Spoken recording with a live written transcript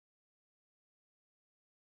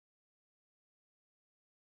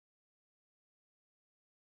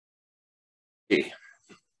Hey,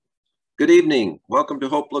 good evening. Welcome to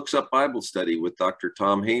Hope Looks Up Bible Study with Dr.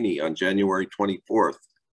 Tom Haney on January 24th,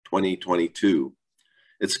 2022.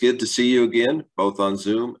 It's good to see you again, both on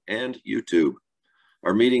Zoom and YouTube.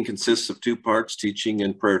 Our meeting consists of two parts, teaching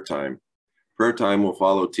and prayer time. Prayer time will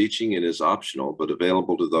follow teaching and is optional, but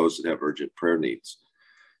available to those that have urgent prayer needs.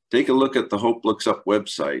 Take a look at the Hope Looks Up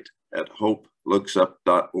website at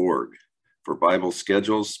hopelooks.up.org for Bible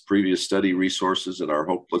schedules, previous study resources, and our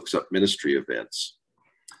Hope Looks Up ministry events.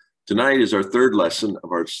 Tonight is our third lesson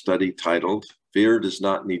of our study titled, Fear Does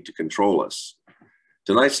Not Need to Control Us.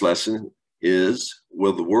 Tonight's lesson is,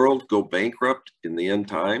 will the world go bankrupt in the end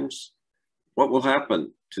times? What will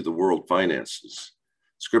happen to the world finances?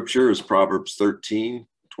 Scripture is Proverbs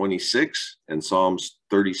 13:26 and Psalms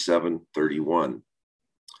 37:31.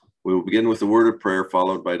 We will begin with a word of prayer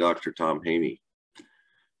followed by Dr. Tom Haney.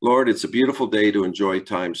 Lord, it's a beautiful day to enjoy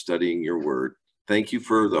time studying your word. Thank you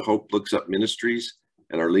for the Hope Looks Up Ministries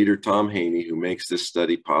and our leader, Tom Haney, who makes this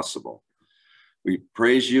study possible. We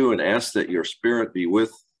praise you and ask that your spirit be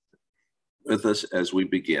with us as we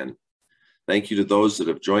begin. Thank you to those that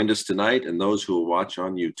have joined us tonight and those who will watch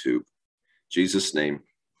on YouTube. In Jesus' name.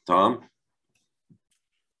 Tom?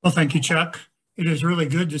 Well, thank you, Chuck. It is really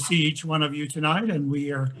good to see each one of you tonight, and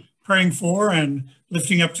we are praying for and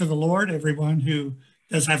lifting up to the Lord everyone who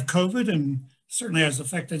does have COVID and certainly has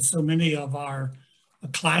affected so many of our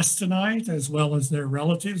class tonight, as well as their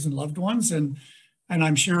relatives and loved ones. And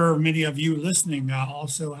I'm sure many of you listening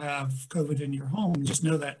also have COVID in your home. Just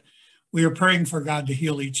know that we are praying for God to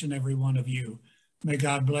heal each and every one of you. May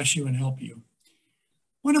God bless you and help you.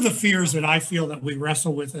 One of the fears that I feel that we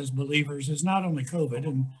wrestle with as believers is not only COVID,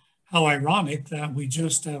 and how ironic that we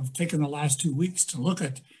just have taken the last 2 weeks to look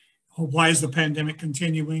at why is the pandemic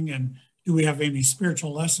continuing and do we have any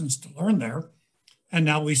spiritual lessons to learn there? And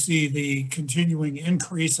now we see the continuing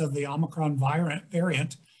increase of the Omicron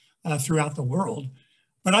variant throughout the world.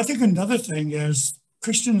 But I think another thing is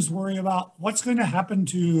Christians worry about what's going to happen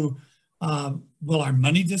to, will our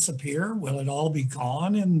money disappear? Will it all be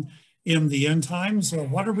gone in the end times? Or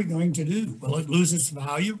what are we going to do? Will it lose its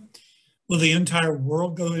value? Will the entire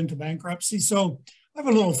world go into bankruptcy? So I have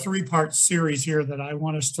a little three-part series here that I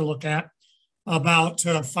want us to look at about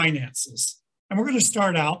finances. And we're going to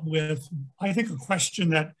start out with, I think, a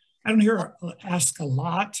question that I don't hear asked a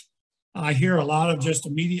lot. I hear a lot of just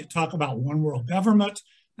immediate talk about one world government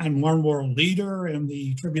and one world leader in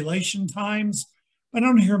the tribulation times. But I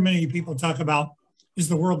don't hear many people talk about, is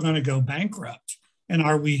the world going to go bankrupt? And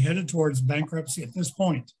are we headed towards bankruptcy at this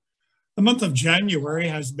point? The month of January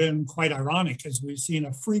has been quite ironic as we've seen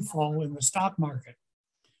a free fall in the stock market,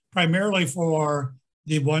 primarily for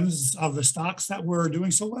the ones of the stocks that were doing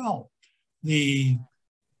so well. The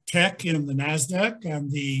tech in the NASDAQ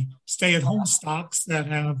and the stay-at-home stocks that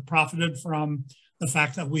have profited from the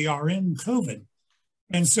fact that we are in COVID.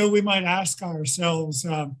 And so we might ask ourselves,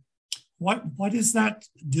 what is that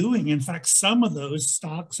doing? In fact, some of those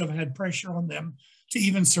stocks have had pressure on them to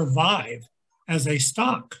even survive as a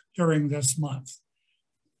stock during this month.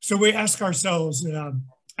 So we ask ourselves,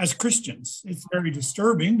 as Christians, it's very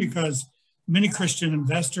disturbing because many Christian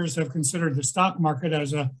investors have considered the stock market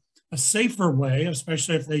as a safer way,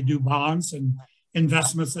 especially if they do bonds and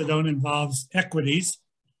investments that don't involve equities,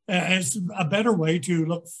 as a better way to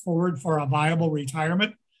look forward for a viable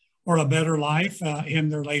retirement or a better life in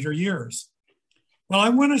their later years. Well, I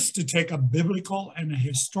want us to take a biblical and a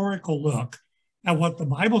historical look at what the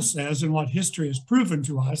Bible says and what history has proven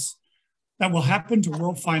to us that will happen to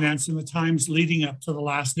world finance in the times leading up to the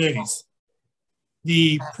last days.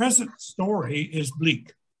 The present story is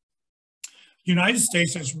bleak. The United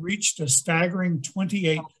States has reached a staggering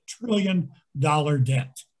 $28 trillion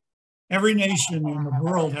debt. Every nation in the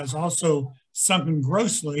world has also sunken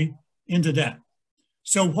grossly into debt.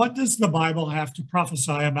 So what does the Bible have to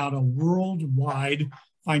prophesy about a worldwide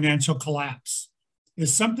financial collapse?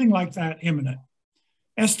 Is something like that imminent?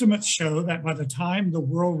 Estimates show that by the time the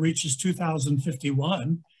world reaches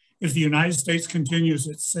 2051, if the United States continues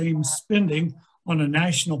its same spending on a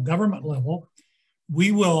national government level,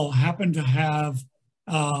 we will happen to have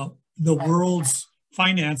the world's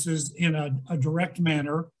finances in a direct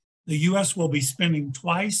manner. The US will be spending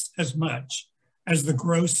twice as much as the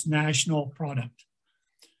gross national product.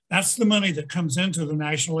 That's the money that comes into the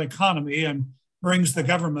national economy and brings the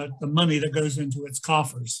government the money that goes into its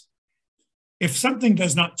coffers. If something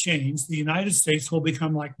does not change, the United States will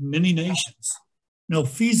become like many nations. No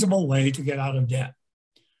feasible way to get out of debt.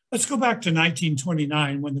 Let's go back to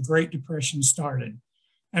 1929 when the Great Depression started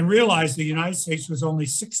and realize the United States was only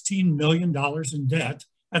 $16 million in debt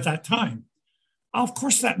at that time. Of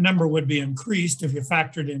course, that number would be increased if you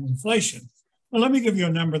factored in inflation. Well, let me give you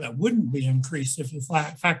a number that wouldn't be increased if you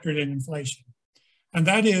factored in inflation. And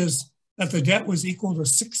that is that the debt was equal to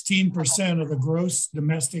 16% of the gross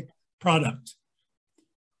domestic product.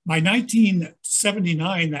 By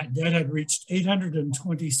 1979, that debt had reached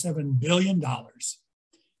 $827 billion.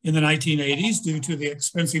 In the 1980s, due to the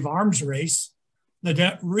expensive arms race, the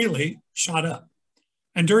debt really shot up.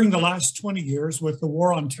 And during the last 20 years, with the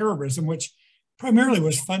war on terrorism, which primarily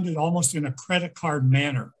was funded almost in a credit card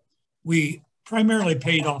manner, we primarily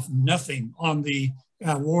paid off nothing on the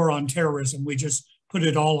war on terrorism. We just put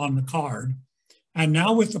it all on the card. And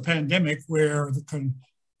now with the pandemic, where the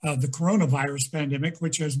coronavirus pandemic,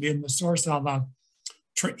 which has been the source of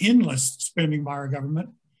endless spending by our government,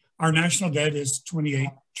 our national debt is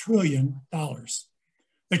 $28 trillion.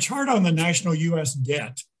 The chart on the national US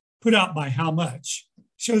debt, put out by How Much,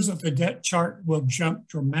 shows that the debt chart will jump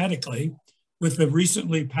dramatically with the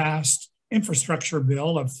recently passed infrastructure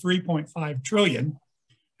bill of $3.5 trillion.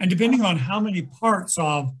 And depending on how many parts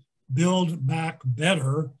of Build Back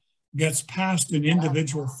Better gets passed in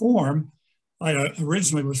individual form,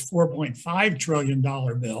 originally was $4.5 trillion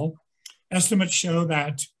bill, estimates show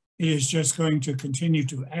that it is just going to continue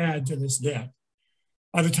to add to this debt.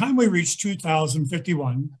 By the time we reach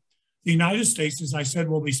 2051, the United States, as I said,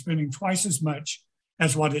 will be spending twice as much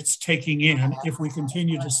as what it's taking in if we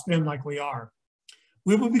continue to spend like we are.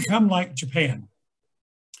 We will become like Japan.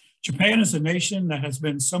 Japan is a nation that has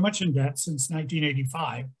been so much in debt since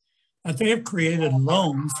 1985 that they have created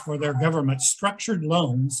loans for their government, structured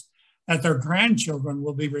loans that their grandchildren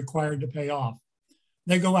will be required to pay off.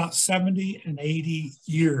 They go out 70 and 80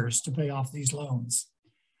 years to pay off these loans.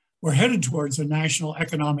 We're headed towards a national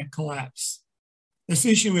economic collapse. This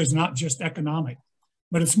issue is not just economic,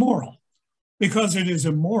 but it's moral, because it is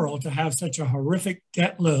immoral to have such a horrific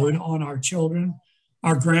debt load on our children,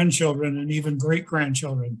 our grandchildren, and even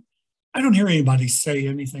great-grandchildren. I don't hear anybody say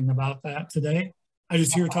anything about that today. I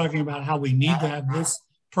just hear talking about how we need to have this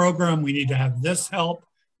program, we need to have this help,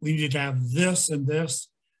 we need to have this and this.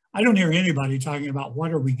 I don't hear anybody talking about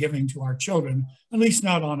what are we giving to our children, at least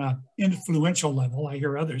not on an influential level. I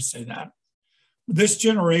hear others say that. This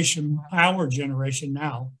generation, our generation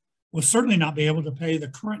now, will certainly not be able to pay the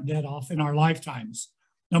current debt off in our lifetimes,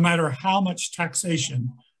 no matter how much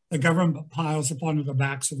taxation the government piles upon the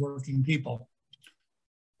backs of working people.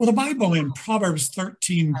 Well, the Bible in Proverbs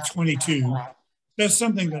 13:22 says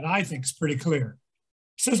something that I think is pretty clear.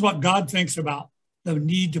 It says what God thinks about the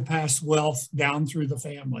need to pass wealth down through the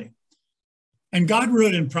family. And God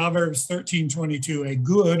wrote in Proverbs 13:22, a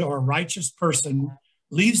good or righteous person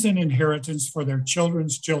leaves an inheritance for their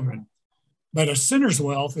children's children, but a sinner's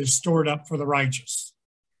wealth is stored up for the righteous.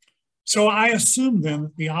 So I assume then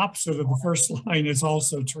that the opposite of the first line is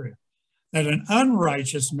also true, that an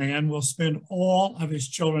unrighteous man will spend all of his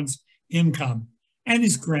children's income and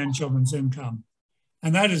his grandchildren's income.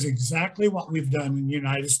 And that is exactly what we've done in the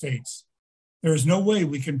United States. There is no way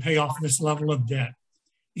we can pay off this level of debt.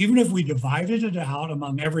 Even if we divided it out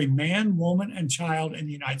among every man, woman, and child in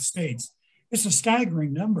the United States, it's a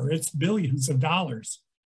staggering number. It's billions of dollars.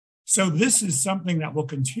 So this is something that will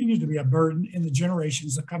continue to be a burden in the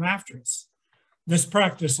generations that come after us. This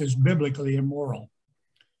practice is biblically immoral.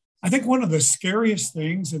 I think one of the scariest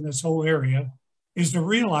things in this whole area is to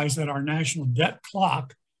realize that our national debt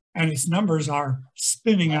clock and its numbers are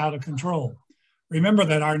spinning out of control. Remember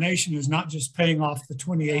that our nation is not just paying off the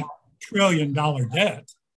 $28 trillion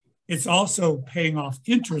debt, it's also paying off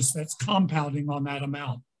interest that's compounding on that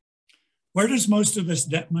amount. Where does most of this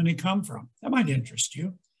debt money come from? That might interest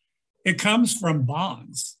you. It comes from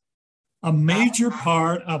bonds. A major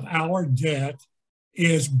part of our debt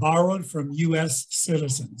is borrowed from US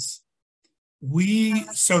citizens.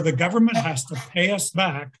 So the government has to pay us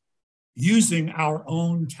back using our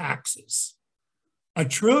own taxes. $1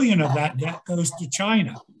 trillion of that debt goes to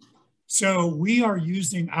China. So we are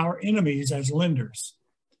using our enemies as lenders.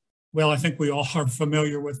 Well, I think we all are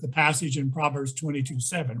familiar with the passage in Proverbs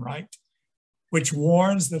 22:7, right? Which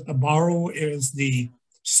warns that the borrower is the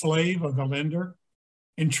slave of the lender.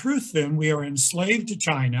 In truth, then, we are enslaved to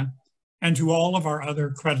China and to all of our other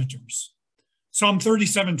creditors. Psalm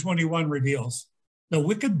 37:21 reveals, the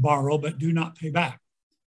wicked borrow but do not pay back.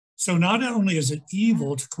 So not only is it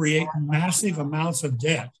evil to create massive amounts of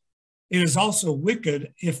debt, it is also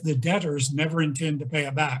wicked if the debtors never intend to pay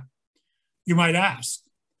it back. You might ask,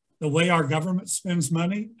 the way our government spends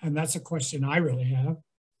money, and that's a question I really have,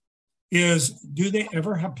 is do they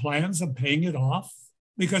ever have plans of paying it off?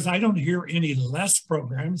 Because I don't hear any less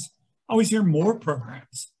programs. I always hear more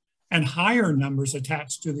programs and higher numbers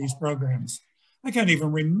attached to these programs. I can't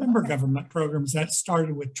even remember government programs that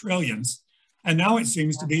started with trillions. And now it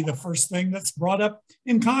seems to be the first thing that's brought up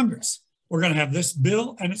in Congress. We're going to have this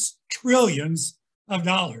bill, and it's trillions of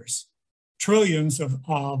dollars, trillions of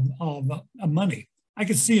money. I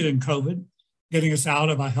could see it in COVID, getting us out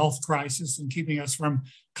of a health crisis and keeping us from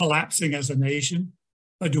collapsing as a nation.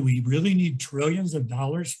 But do we really need trillions of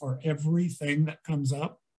dollars for everything that comes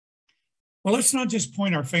up? Well, let's not just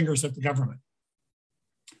point our fingers at the government.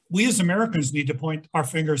 We as Americans need to point our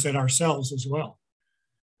fingers at ourselves as well,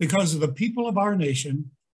 because the people of our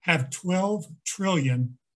nation have 12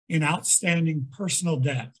 trillion in outstanding personal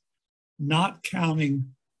debt, not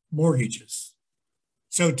counting mortgages.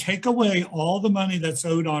 So take away all the money that's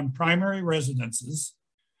owed on primary residences.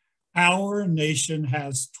 Our nation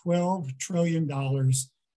has $12 trillion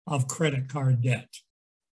of credit card debt.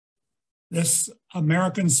 This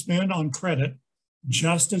Americans spend on credit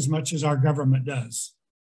just as much as our government does.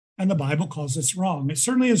 And the Bible calls this wrong. It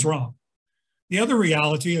certainly is wrong. The other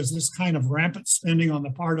reality is this kind of rampant spending on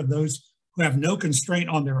the part of those who have no constraint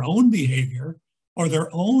on their own behavior or their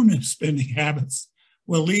own spending habits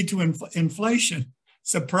will lead to inflation.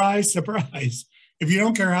 Surprise, surprise. If you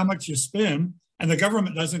don't care how much you spend and the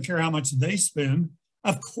government doesn't care how much they spend,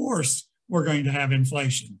 of course we're going to have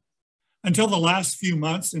inflation. Until the last few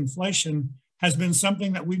months, inflation has been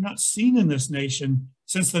something that we've not seen in this nation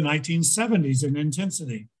since the 1970s in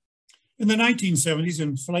intensity. In the 1970s,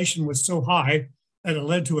 inflation was so high that it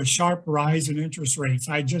led to a sharp rise in interest rates.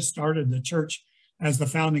 I just started the church as the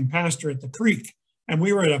founding pastor at the Creek, and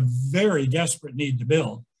we were at a very desperate need to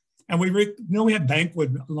build. And we had bank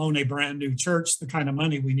would loan a brand new church the kind of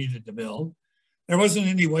money we needed to build. There wasn't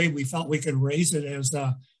any way we felt we could raise it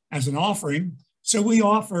as an offering. So we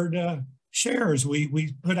offered shares.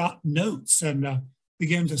 We put out notes and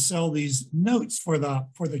began to sell these notes for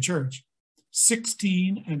the church,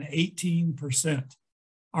 16 and 18%.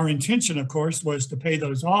 Our intention, of course, was to pay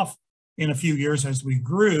those off in a few years as we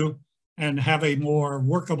grew and have a more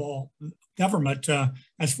workable government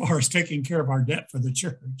as far as taking care of our debt for the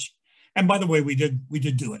church. And by the way, we did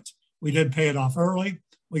do it. We did pay it off early.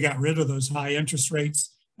 We got rid of those high interest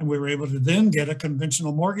rates, and we were able to then get a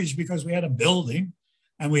conventional mortgage because we had a building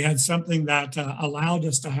and we had something that allowed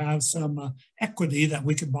us to have some equity that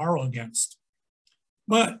we could borrow against.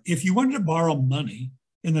 But if you wanted to borrow money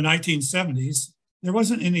in the 1970s, there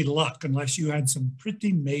wasn't any luck unless you had some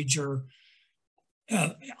pretty major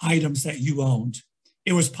items that you owned.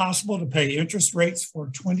 It was possible to pay interest rates for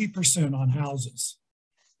 20% on houses,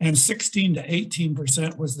 and 16 to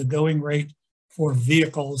 18% was the going rate for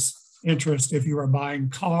vehicles interest if you were buying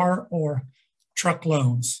car or truck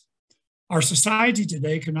loans. Our society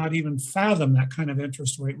today cannot even fathom that kind of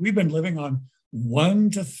interest rate. We've been living on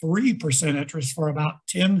 1 to 3% interest for about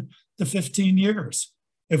 10 to 15 years.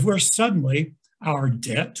 If we're suddenly, our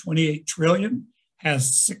debt, 28 trillion,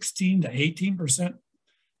 has 16 to 18%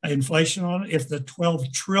 inflation on it, if the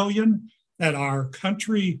 12 trillion that our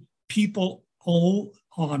country people owe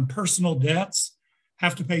on personal debts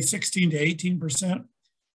have to pay 16 to 18%,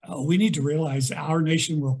 we need to realize our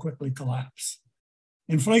nation will quickly collapse.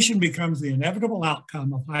 Inflation becomes the inevitable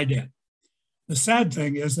outcome of high debt. The sad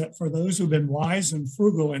thing is that for those who've been wise and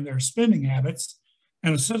frugal in their spending habits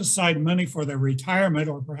and have set aside money for their retirement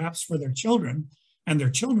or perhaps for their children and their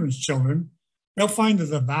children's children, they'll find that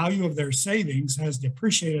the value of their savings has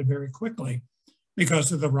depreciated very quickly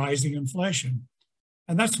because of the rising inflation.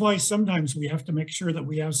 And that's why sometimes we have to make sure that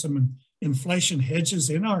we have some inflation hedges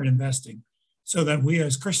in our investing so that we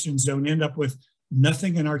as Christians don't end up with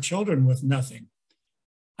nothing and our children with nothing.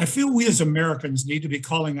 I feel we as Americans need to be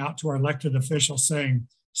calling out to our elected officials saying,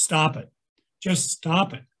 stop it, just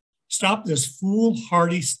stop it. Stop this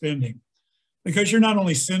foolhardy spending, because you're not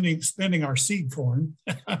only spending our seed corn,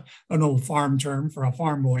 an old farm term for a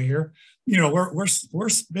farm boy here, we're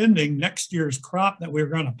spending next year's crop that we're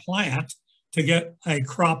going to plant to get a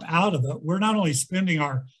crop out of it. We're not only spending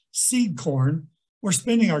our seed corn, we're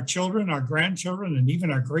spending our children, our grandchildren, and even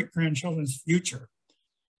our great-grandchildren's future.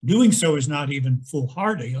 Doing so is not even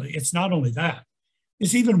foolhardy. It's not only that,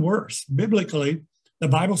 it's even worse. Biblically, the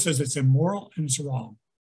Bible says it's immoral and it's wrong.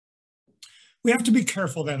 We have to be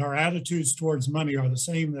careful that our attitudes towards money are the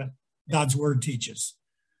same that God's word teaches.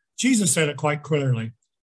 Jesus said it quite clearly.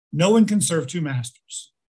 No one can serve two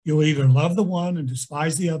masters. You will either love the one and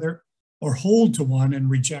despise the other, or hold to one and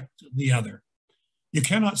reject the other. You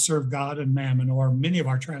cannot serve God and mammon, or many of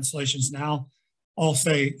our translations now all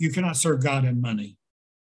say you cannot serve God and money.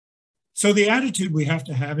 So the attitude we have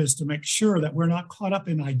to have is to make sure that we're not caught up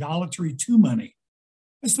in idolatry to money.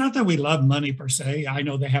 It's not that we love money per se. I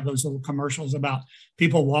know they have those little commercials about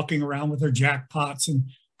people walking around with their jackpots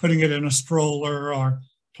and putting it in a stroller or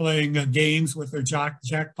playing games with their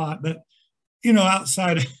jackpot. But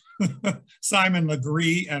outside Simon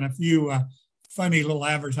Legree and a few funny little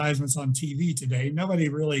advertisements on TV today, nobody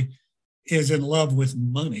really is in love with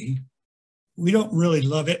money. We don't really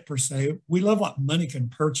love it per se. We love what money can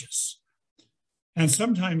purchase. And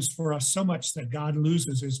sometimes for us, so much that God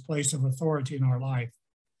loses his place of authority in our life.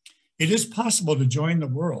 It is possible to join the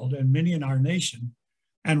world and many in our nation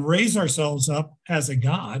and raise ourselves up as a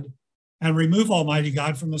God and remove Almighty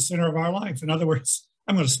God from the center of our life. In other words,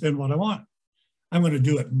 I'm going to spend what I want. I'm going to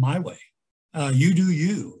do it my way. You do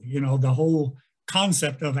you, the whole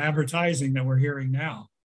concept of advertising that we're hearing now.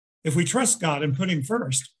 If we trust God and put him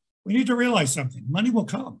first, we need to realize something. Money will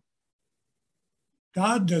come.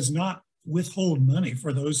 God does not withhold money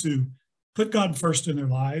for those who put God first in their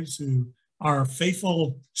lives, who are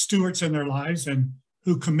faithful stewards in their lives, and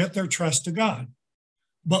who commit their trust to God.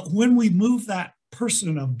 But when we move that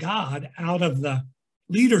person of God out of the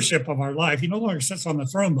leadership of our life, he no longer sits on the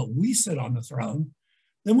throne, but we sit on the throne,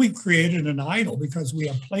 then we've created an idol because we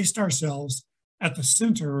have placed ourselves at the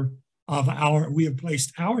center of we have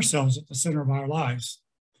placed ourselves at the center of our lives.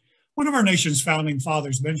 One of our nation's founding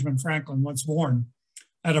fathers, Benjamin Franklin, once warned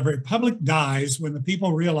that a republic dies when the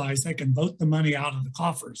people realize they can vote the money out of the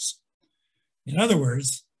coffers. In other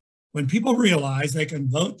words, when people realize they can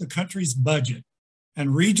vote the country's budget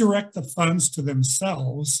and redirect the funds to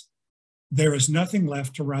themselves, there is nothing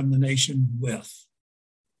left to run the nation with.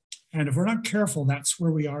 And if we're not careful, that's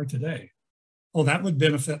where we are today. Oh, that would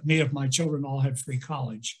benefit me if my children all had free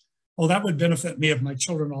college. Oh, that would benefit me if my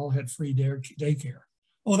children all had free daycare.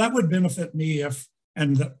 Oh, that would benefit me if,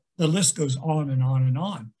 and the list goes on and on and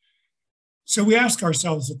on. So we ask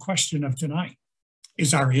ourselves the question of tonight: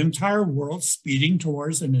 is our entire world speeding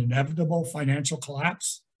towards an inevitable financial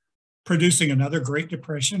collapse, producing another Great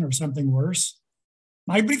Depression or something worse?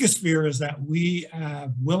 My biggest fear is that we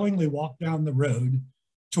willingly walk down the road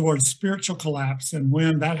towards spiritual collapse, and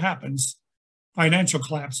when that happens, financial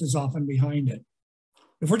collapse is often behind it.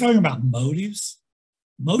 If we're talking about motives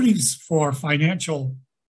for financial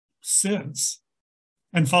sins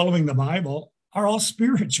and following the Bible are all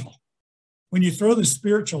spiritual. When you throw the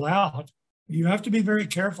spiritual out, you have to be very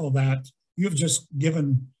careful that you've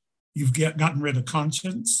gotten rid of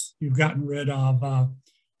conscience, you've gotten rid of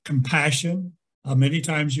compassion. Many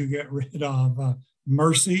times you get rid of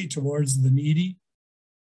mercy towards the needy.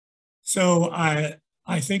 So I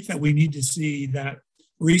think that we need to see that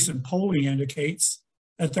recent polling indicates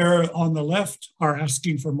that they're on the left are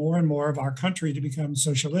asking for more and more of our country to become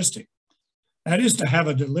socialistic. That is to have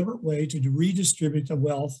a deliberate way to redistribute the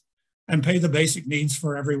wealth and pay the basic needs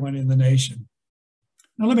for everyone in the nation.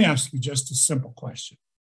 Now, let me ask you just a simple question.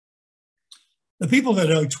 The people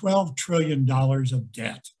that owe $12 trillion of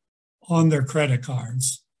debt on their credit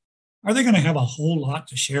cards, are they going to have a whole lot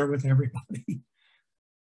to share with everybody?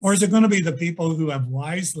 Or is it going to be the people who have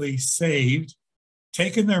wisely saved,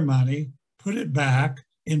 taken their money, put it back,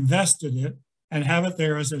 invested it, and have it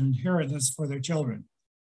there as an inheritance for their children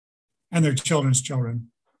and their children's children?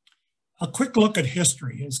 A quick look at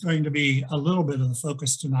history is going to be a little bit of the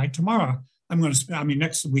focus tonight. Tomorrow,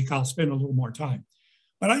 next week, I'll spend a little more time.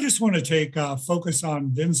 But I just want to take a focus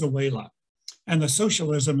on Venezuela and the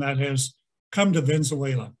socialism that has come to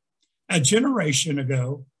Venezuela. A generation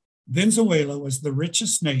ago, Venezuela was the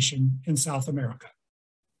richest nation in South America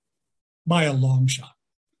by a long shot.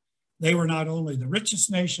 They were not only the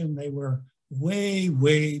richest nation, they were way,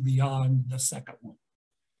 way beyond the second one.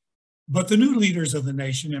 But the new leaders of the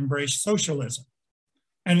nation embraced socialism.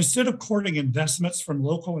 And instead of courting investments from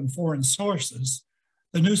local and foreign sources,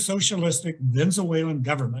 the new socialistic Venezuelan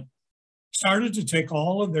government started to take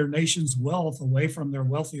all of their nation's wealth away from their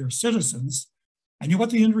wealthier citizens. And you know what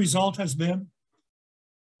the end result has been?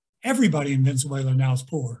 Everybody in Venezuela now is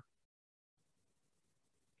poor.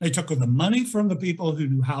 They took the money from the people who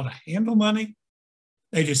knew how to handle money.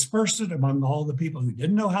 They dispersed it among all the people who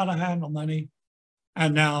didn't know how to handle money.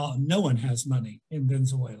 And now no one has money in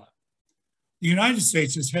Venezuela. The United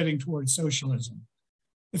States is heading towards socialism.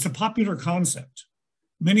 It's a popular concept.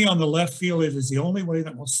 Many on the left feel it is the only way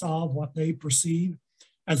that will solve what they perceive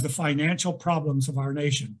as the financial problems of our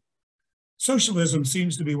nation. Socialism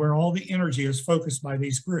seems to be where all the energy is focused by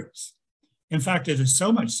these groups. In fact, it is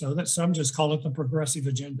so much so that some just call it the progressive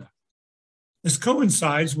agenda. This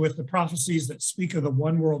coincides with the prophecies that speak of the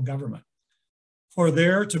one world government. For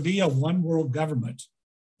there to be a one world government,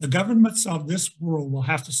 the governments of this world will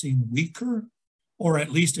have to seem weaker or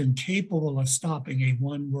at least incapable of stopping a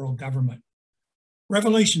one world government.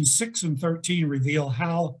 Revelation 6 and 13 reveal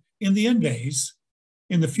how in the end days,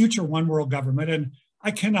 in the future one world government, and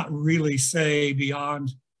I cannot really say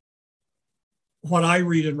beyond what I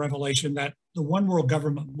read in Revelation that the one world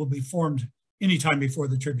government will be formed anytime before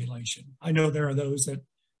the tribulation. I know there are those that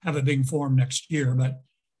have it being formed next year, but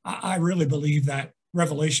I really believe that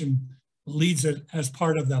Revelation leads it as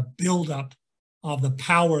part of the buildup of the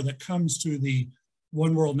power that comes to the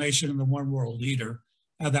one world nation and the one world leader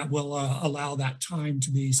that will allow that time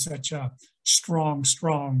to be such a strong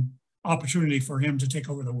opportunity for him to take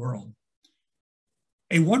over the world.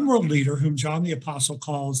 A one world leader whom John the Apostle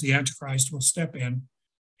calls the Antichrist will step in.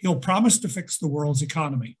 He'll promise to fix the world's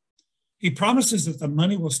economy. He promises that the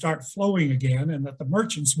money will start flowing again and that the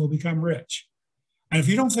merchants will become rich. And if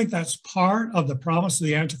you don't think that's part of the promise of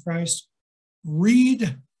the Antichrist,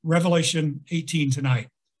 read Revelation 18 tonight,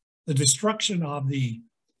 the destruction of the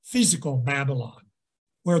physical Babylon,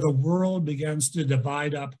 where the world begins to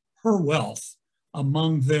divide up her wealth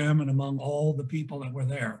among them and among all the people that were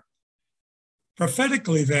there.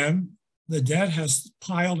 Prophetically, then, the debt has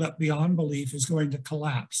piled up beyond belief, is going to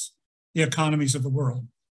collapse the economies of the world.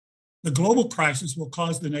 The global crisis will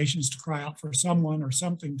cause the nations to cry out for someone or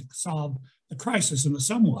something to solve the crisis, and the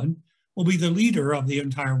someone will be the leader of the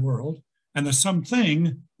entire world, and the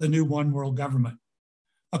something, the new one world government.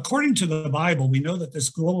 According to the Bible, we know that this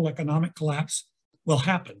global economic collapse will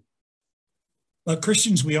happen. But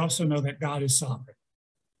Christians, we also know that God is sovereign.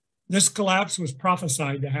 This collapse was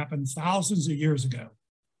prophesied to happen thousands of years ago.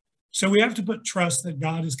 So we have to put trust that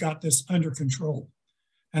God has got this under control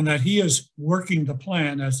and that he is working the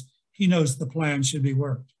plan as he knows the plan should be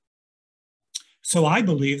worked. So I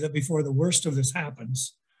believe that before the worst of this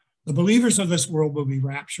happens, the believers of this world will be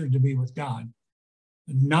raptured to be with God.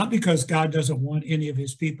 Not because God doesn't want any of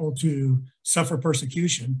his people to suffer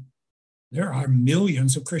persecution. There are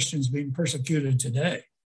millions of Christians being persecuted today.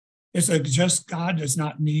 It's just God does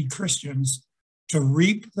not need Christians to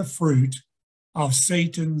reap the fruit of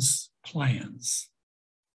Satan's plans.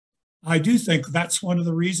 I do think that's one of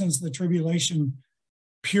the reasons the tribulation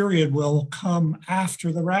period will come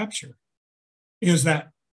after the rapture, is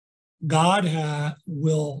that God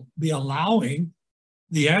will be allowing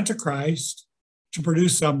the Antichrist to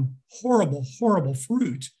produce some horrible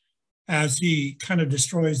fruit as he kind of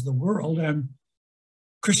destroys the world. And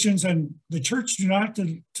Christians and the church do not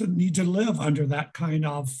need to live under that kind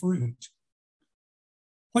of fruit.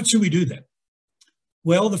 What should we do then?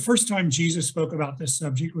 Well, the first time Jesus spoke about this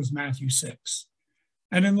subject was Matthew 6.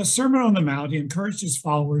 And in the Sermon on the Mount, he encouraged his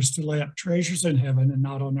followers to lay up treasures in heaven and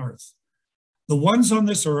not on earth. The ones on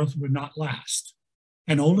this earth would not last,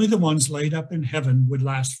 and only the ones laid up in heaven would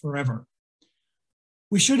last forever.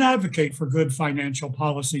 We should advocate for good financial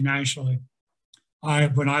policy nationally.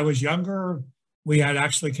 When I was younger, we had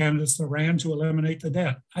actually candidates that ran to eliminate the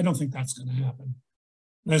debt. I don't think that's going to happen.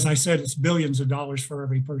 As I said, it's billions of dollars for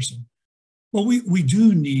every person. Well, we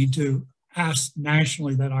do need to ask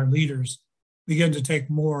nationally that our leaders begin to take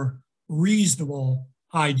more reasonable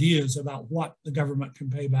ideas about what the government can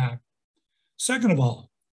pay back. Second of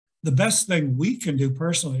all, the best thing we can do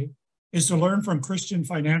personally is to learn from Christian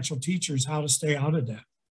financial teachers how to stay out of debt.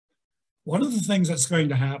 One of the things that's going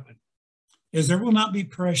to happen is there will not be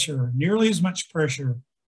pressure, nearly as much pressure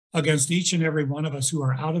against each and every one of us who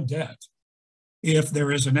are out of debt if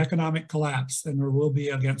there is an economic collapse than there will be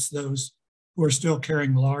against those who are still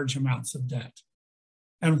carrying large amounts of debt.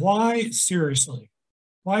 And why, seriously,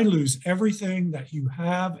 why lose everything that you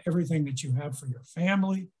have for your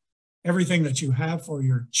family, everything that you have for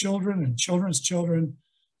your children and children's children,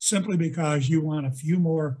 simply because you want a few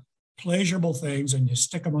more pleasurable things and you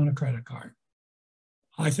stick them on a credit card?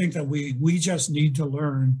 I think that we just need to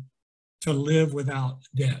learn to live without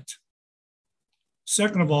debt.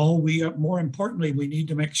 Second of all, more importantly, we need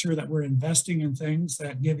to make sure that we're investing in things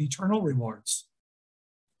that give eternal rewards.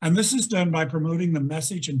 And this is done by promoting the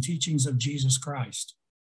message and teachings of Jesus Christ.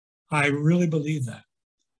 I really believe that.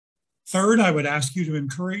 Third, I would ask you to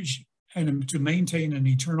encourage and to maintain an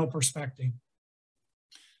eternal perspective.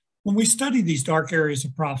 When we study these dark areas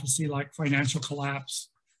of prophecy like financial collapse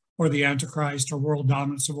or the Antichrist or world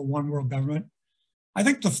dominance of a one world government, I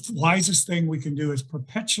think the wisest thing we can do is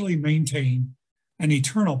perpetually maintain an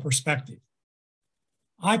eternal perspective.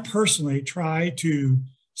 I personally try to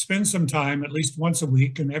spend some time, at least once a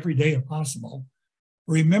week and every day if possible,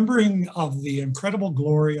 remembering of the incredible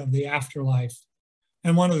glory of the afterlife.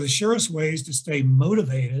 And one of the surest ways to stay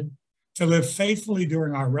motivated to live faithfully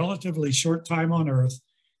during our relatively short time on earth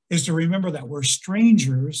is to remember that we're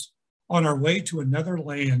strangers on our way to another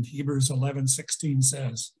land, Hebrews 11:16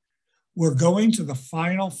 says. We're going to the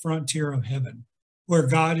final frontier of heaven, where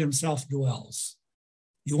God himself dwells.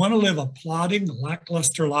 You want to live a plodding,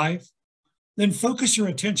 lackluster life? Then focus your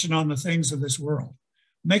attention on the things of this world.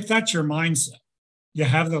 Make that your mindset. You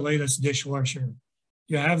have the latest dishwasher.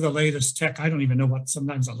 you have the latest tech. I don't even know what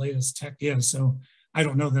sometimes the latest tech is, so I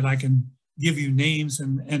don't know that I can give you names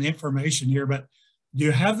and information here, but do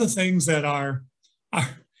you have the things that our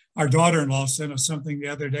daughter-in-law sent us something the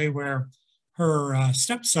other day where her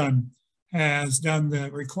stepson has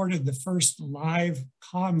recorded the first live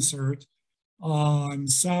concert on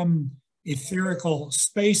some etherical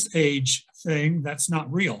space age thing that's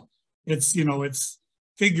not real. It's, it's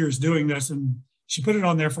figures doing this, and she put it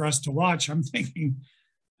on there for us to watch. I'm thinking,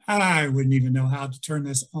 I wouldn't even know how to turn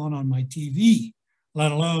this on my TV,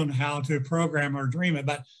 let alone how to program or dream it.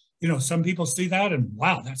 But, some people see that and,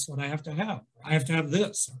 wow, that's what I have to have. I have to have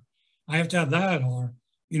this, or I have to have that, or,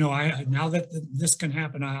 now that this can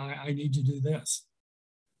happen, I need to do this.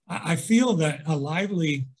 I feel that a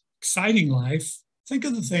lively, exciting life, think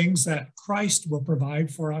of the things that Christ will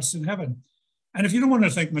provide for us in heaven. And if you don't want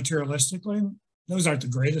to think materialistically, those aren't the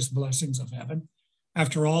greatest blessings of heaven.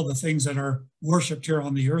 After all, the things that are worshiped here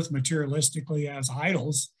on the earth materialistically as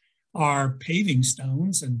idols are paving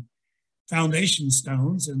stones and foundation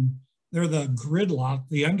stones, and they're the gridlock,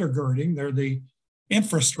 the undergirding, they're the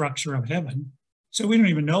infrastructure of heaven. So we don't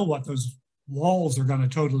even know what those walls are going to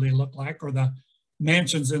totally look like, or the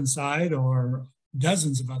mansions inside, or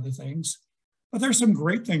dozens of other things. But there's some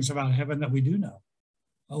great things about heaven that we do know.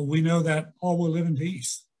 We know that all will live in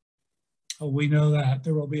peace. We know that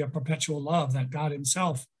there will be a perpetual love, that God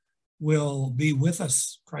himself will be with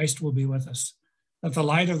us. Christ will be with us. That the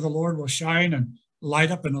light of the Lord will shine and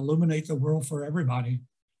light up and illuminate the world for everybody.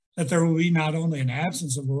 That there will be not only an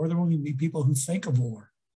absence of war, there will be people who think of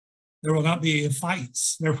war. There will not be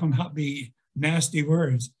fights. There will not be nasty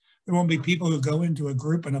words. There won't be people who go into a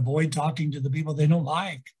group and avoid talking to the people they don't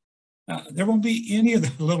like. There won't be any of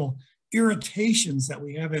the little irritations that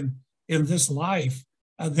we have in this life.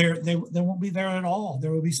 They won't be there at all.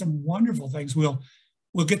 There will be some wonderful things. We'll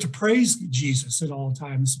get to praise Jesus at all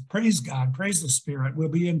times. Praise God, praise the Spirit. We'll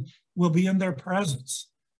be in their presence.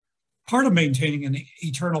 Part of maintaining an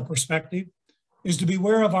eternal perspective is to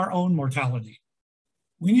beware of our own mortality.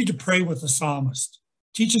 We need to pray with the psalmist.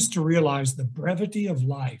 Teach us to realize the brevity of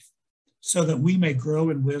life so that we may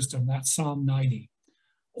grow in wisdom. That's Psalm 90.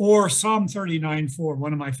 Or Psalm 39:4,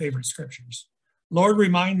 one of my favorite scriptures. Lord,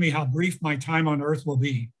 remind me how brief my time on earth will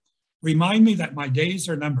be. Remind me that my days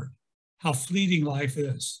are numbered, how fleeting life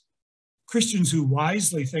is. Christians who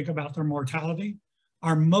wisely think about their mortality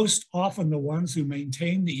are most often the ones who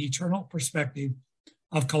maintain the eternal perspective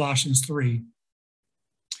of Colossians 3.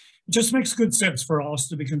 It just makes good sense for us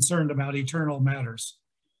to be concerned about eternal matters.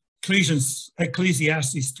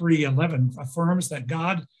 Ecclesiastes 3:11 affirms that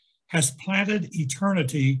God has planted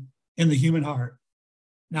eternity in the human heart.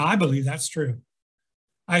 Now, I believe that's true.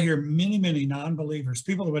 I hear many, many non-believers,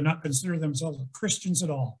 people who would not consider themselves Christians at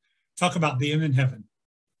all, talk about being in heaven.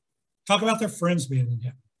 Talk about their friends being in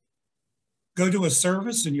heaven. Go to a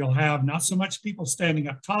service and you'll have not so much people standing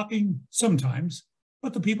up talking sometimes,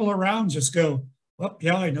 but the people around just go, well,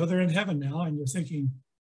 yeah, I know they're in heaven now. And you're thinking,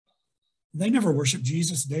 they never worshiped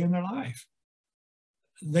Jesus a day in their life.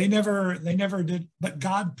 They never did, but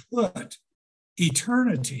God put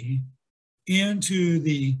eternity into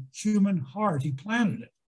the human heart. He planted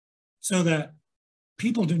it so that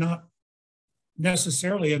people do not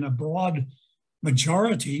necessarily in a broad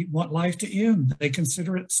majority want life to end. They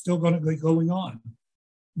consider it still going to be going on.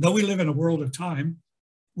 Though we live in a world of time,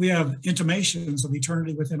 we have intimations of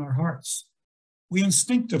eternity within our hearts. We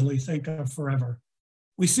instinctively think of forever.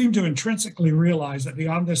 We seem to intrinsically realize that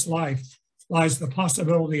beyond this life lies the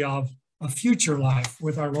possibility of a future life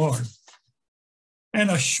with our Lord and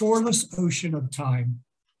a shoreless ocean of time.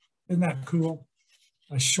 Isn't that cool?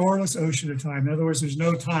 A shoreless ocean of time. In other words, there's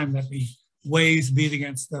no time that the waves beat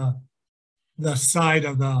against the side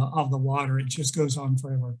of the water. It just goes on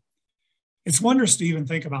forever. It's wondrous to even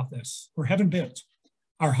think about this. We're heaven bent.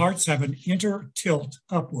 Our hearts have an inner tilt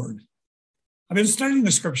upward. I've been studying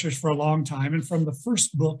the scriptures for a long time, and from the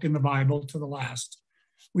first book in the Bible to the last,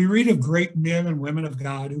 we read of great men and women of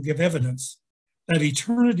God who give evidence that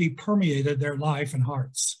eternity permeated their life and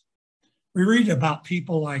hearts. We read about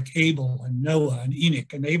people like Abel and Noah and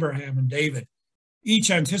Enoch and Abraham and David, each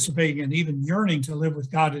anticipating and even yearning to live with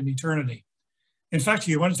God in eternity. In fact, if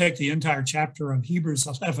you want to take the entire chapter of Hebrews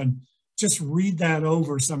 11, just read that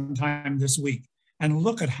over sometime this week and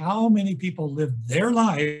look at how many people lived their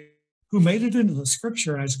life who made it into the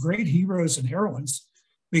scripture as great heroes and heroines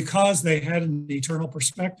because they had an eternal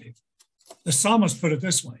perspective. The psalmist put it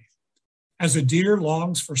this way: as a deer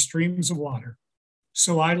longs for streams of water,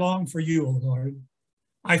 so I long for you, O Lord.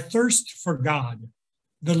 I thirst for God,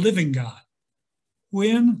 the living God.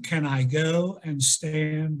 When can I go and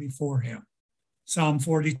stand before him? Psalm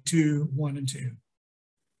 42, 1 and 2.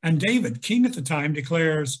 And David, king at the time,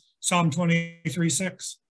 declares Psalm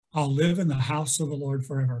 23:6, I'll live in the house of the Lord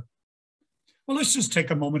forever. Well, let's just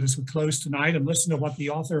take a moment as we close tonight and listen to what the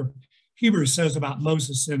author of Hebrews says about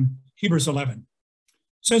Moses in Hebrews 11. It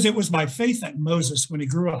says, it was by faith that Moses, when he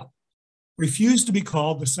grew up, refused to be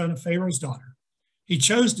called the son of Pharaoh's daughter. He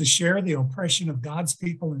chose to share the oppression of God's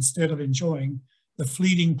people instead of enjoying the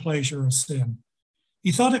fleeting pleasure of sin.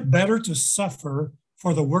 He thought it better to suffer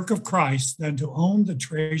for the work of Christ than to own the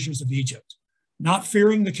treasures of Egypt, not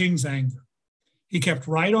fearing the king's anger. He kept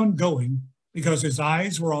right on going because his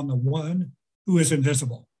eyes were on the one who is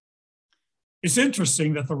invisible. It's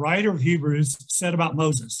interesting that the writer of Hebrews said about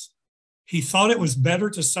Moses, he thought it was better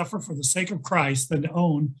to suffer for the sake of Christ than to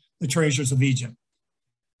own the treasures of Egypt.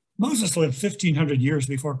 Moses lived 1,500 years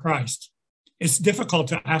before Christ. It's difficult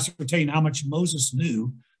to ascertain how much Moses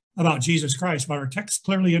knew about Jesus Christ, but our text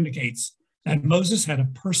clearly indicates that Moses had a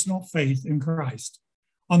personal faith in Christ,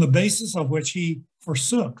 on the basis of which he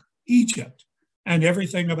forsook Egypt and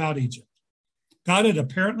everything about Egypt. God had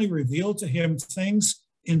apparently revealed to him things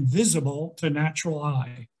invisible to natural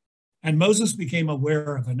eye, and Moses became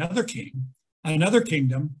aware of another king, another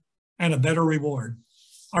kingdom, and a better reward.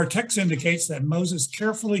 Our text indicates that Moses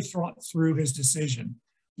carefully thought through his decision,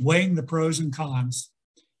 weighing the pros and cons.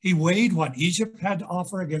 He weighed what Egypt had to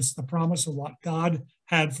offer against the promise of what God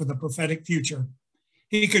had for the prophetic future.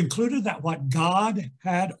 He concluded that what God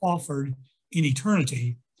had offered in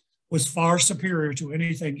eternity was far superior to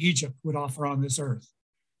anything Egypt would offer on this earth.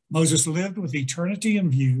 Moses lived with eternity in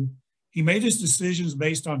view. He made his decisions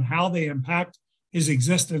based on how they impact his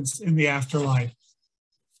existence in the afterlife.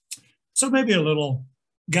 So maybe a little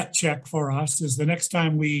gut check for us is the next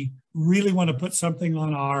time we really want to put something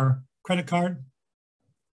on our credit card,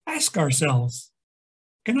 ask ourselves,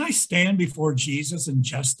 can I stand before Jesus and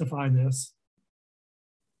justify this?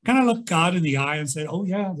 Can I look God in the eye and say, oh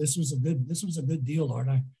yeah, this was a good deal, Lord.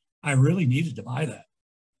 I really needed to buy that.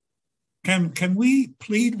 Can we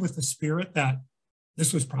plead with the Spirit that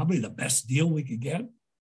this was probably the best deal we could get?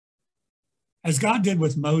 As God did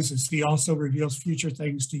with Moses, he also reveals future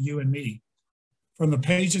things to you and me from the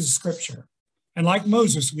pages of Scripture. And like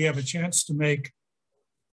Moses, we have a chance to make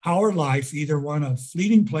our life either one of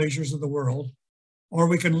fleeting pleasures of the world, or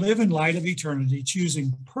we can live in light of eternity,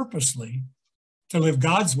 choosing purposely to live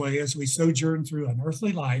God's way as we sojourn through an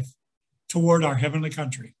earthly life toward our heavenly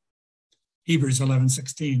country. Hebrews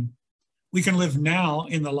 11:16. We can live now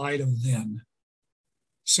in the light of then.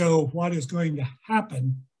 So what is going to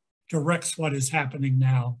happen directs what is happening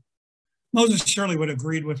now. Moses surely would have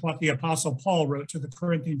agreed with what the Apostle Paul wrote to the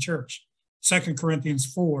Corinthian church, 2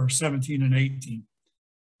 Corinthians 4:17 and 18.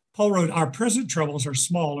 Paul wrote, our present troubles are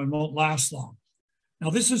small and won't last long. Now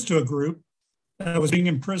this is to a group that was being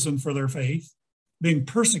imprisoned for their faith, being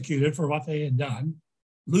persecuted for what they had done,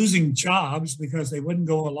 losing jobs because they wouldn't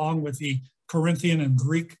go along with the Corinthian and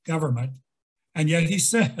Greek government. And yet he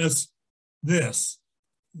says this,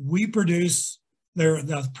 we produce,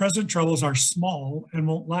 the present troubles are small and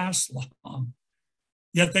won't last long,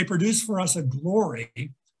 yet they produce for us a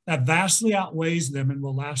glory that vastly outweighs them and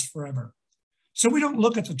will last forever. So we don't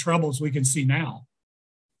look at the troubles we can see now.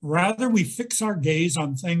 Rather, we fix our gaze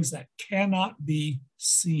on things that cannot be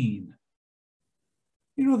seen.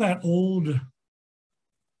 You know that old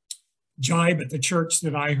jibe at the church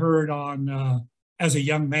that I heard on as a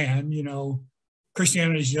young man, you know,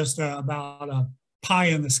 Christianity is just about a pie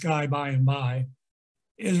in the sky by and by,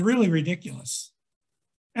 is really ridiculous.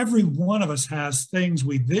 Every one of us has things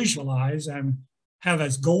we visualize and have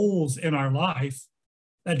as goals in our life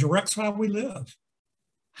that directs how we live.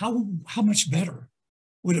 How much better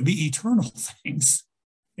would it be eternal things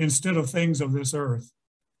instead of things of this earth?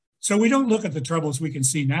 So we don't look at the troubles we can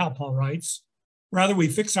see now, Paul writes. Rather, we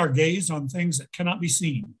fix our gaze on things that cannot be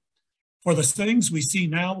seen. For the things we see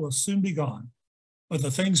now will soon be gone, but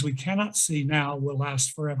the things we cannot see now will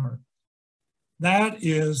last forever. That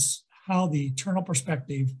is how the eternal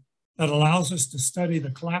perspective that allows us to study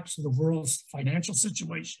the collapse of the world's financial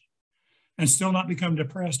situation and still not become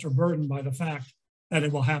depressed or burdened by the fact that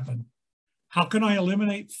it will happen. How can I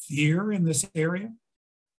eliminate fear in this area?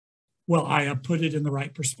 Well, I have put it in the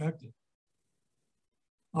right perspective.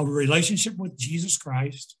 A relationship with Jesus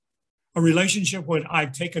Christ, a relationship where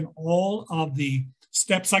I've taken all of the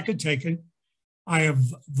steps I could take. I have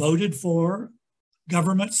voted for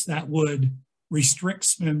governments that would restrict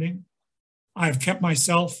spending. I've kept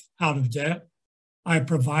myself out of debt. I've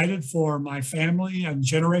provided for my family and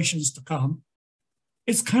generations to come.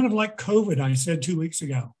 It's kind of like COVID, I said 2 weeks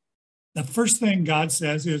ago. The first thing God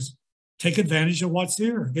says is take advantage of what's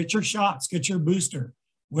here. Get your shots, get your booster,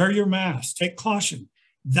 wear your mask, take caution.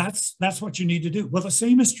 That's what you need to do. Well, the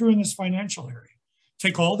same is true in this financial area.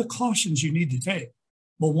 Take all the cautions you need to take.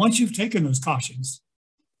 But once you've taken those cautions,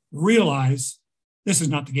 realize this is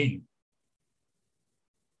not the game.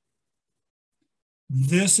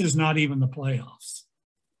 This is not even the playoffs.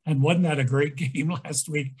 And wasn't that a great game last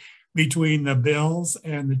week between the Bills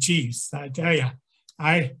and the Chiefs? I tell you,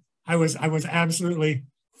 I was absolutely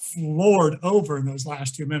floored over in those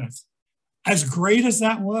last 2 minutes. As great as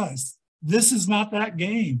that was, this is not that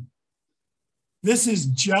game. This is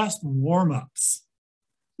just warm-ups.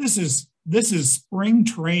 This is spring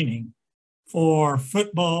training for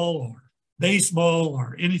football or baseball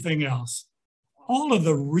or anything else. All of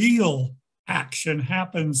the real action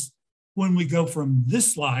happens when we go from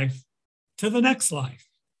this life to the next life.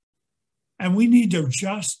 And we need to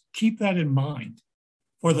just keep that in mind.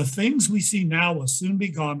 For the things we see now will soon be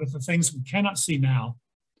gone, but the things we cannot see now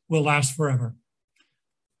will last forever.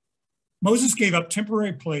 Moses gave up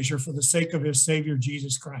temporary pleasure for the sake of his Savior,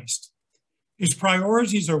 Jesus Christ. His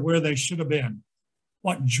priorities are where they should have been.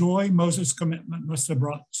 What joy Moses' commitment must have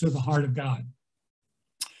brought to the heart of God.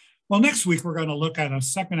 Well, next week, we're going to look at a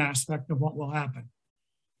second aspect of what will happen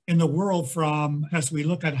in the world as we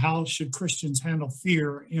look at how should Christians handle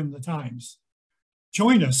fear in the times.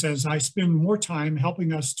 Join us as I spend more time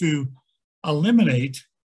helping us to eliminate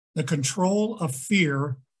the control of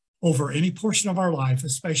fear over any portion of our life,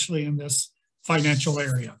 especially in this financial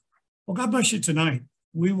area. Well, God bless you tonight.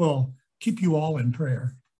 We will keep you all in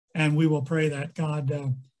prayer, and we will pray that God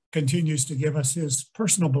continues to give us his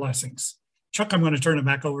personal blessings. Chuck, I'm going to turn it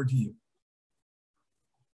back over to you.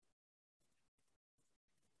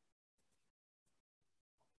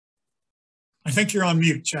 I think you're on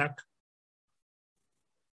mute, Chuck.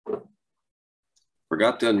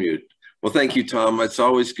 Forgot to unmute. Well, thank you, Tom. It's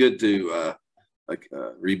always good to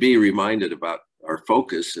be reminded about our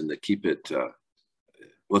focus and to keep it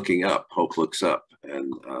looking up. Hope looks up,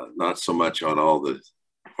 and not so much on all the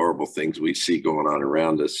horrible things we see going on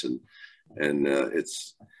around us. And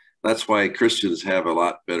that's why Christians have a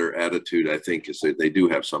lot better attitude, I think, is that they do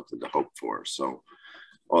have something to hope for. So,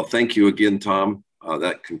 well, thank you again, Tom.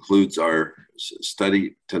 That concludes our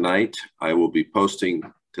study tonight. I will be posting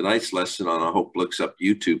tonight's lesson on a Hope Looks Up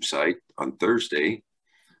YouTube site on Thursday.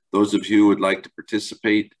 Those of you who would like to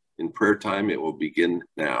participate in prayer time, it will begin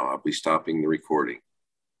now. I'll be stopping the recording.